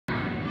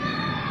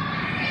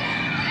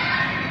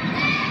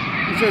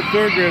These are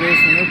third graders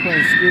and they're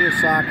playing scooter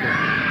soccer.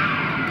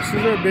 This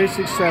is their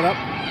basic setup.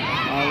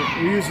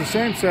 We use the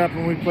same setup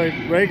when we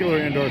played regular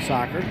indoor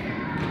soccer.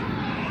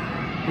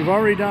 We've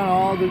already done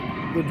all the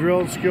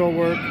drilled skill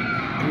work.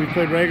 We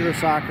played regular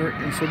soccer,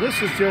 and so this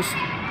is just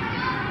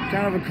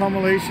kind of a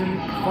culmination,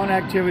 fun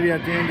activity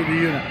at the end of the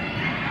unit.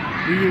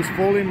 We use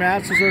folding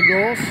mats as our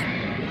goals.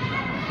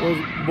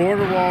 Those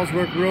border walls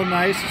work real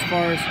nice as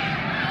far as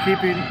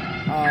keeping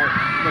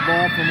the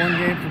ball from one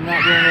game from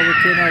not going over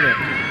to another.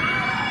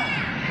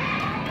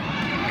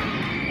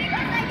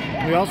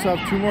 We also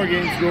have 2 more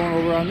games going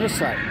over on this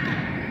side.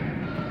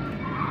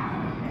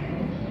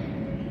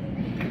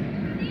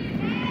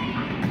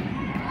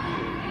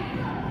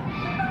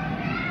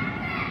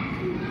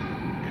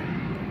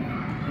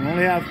 We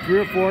only have 3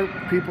 or 4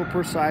 people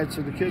per side,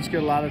 so the kids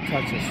get a lot of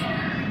touches.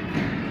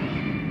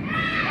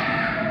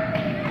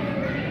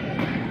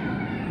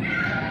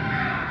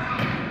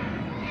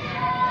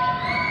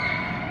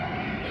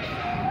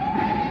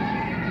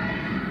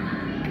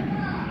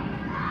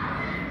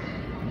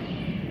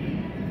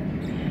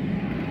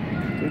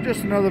 So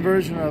just another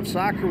version of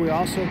soccer. We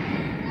also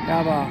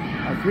have a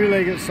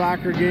 3-legged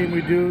soccer game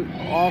we do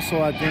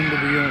also at the end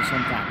of the unit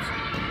sometimes.